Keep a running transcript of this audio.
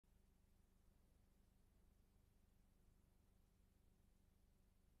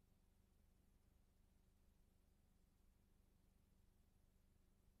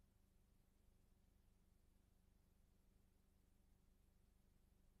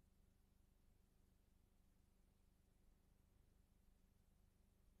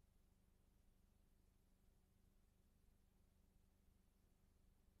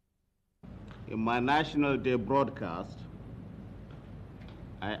in my National Day broadcast,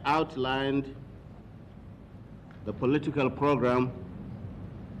 I outlined the political program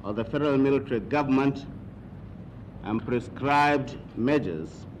of the federal military government and prescribed measures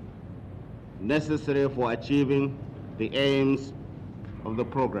necessary for achieving the aims of the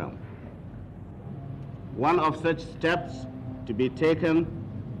program. One of such steps to be taken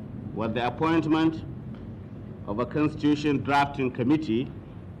was the appointment of a constitution drafting committee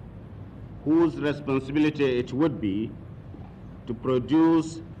whose responsibility it would be to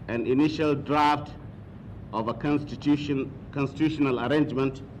produce an initial draft of a constitutional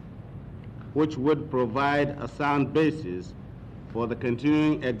arrangement which would provide a sound basis for the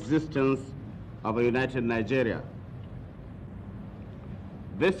continuing existence of a united Nigeria.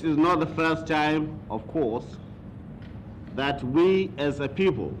 This is not the first time, of course, that we as a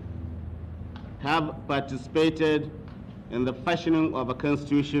people have participated in the fashioning of a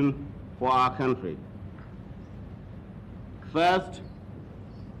constitution for our country. First,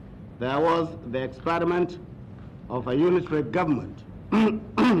 there was the experiment of a unitary government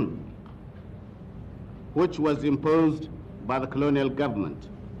which was imposed by the colonial government.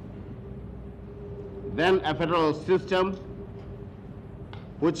 Then a federal system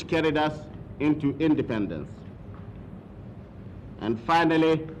which carried us into independence. And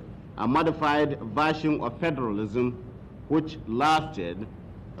finally, a modified version of federalism which lasted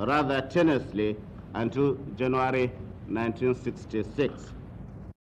rather tenuously until January 1966.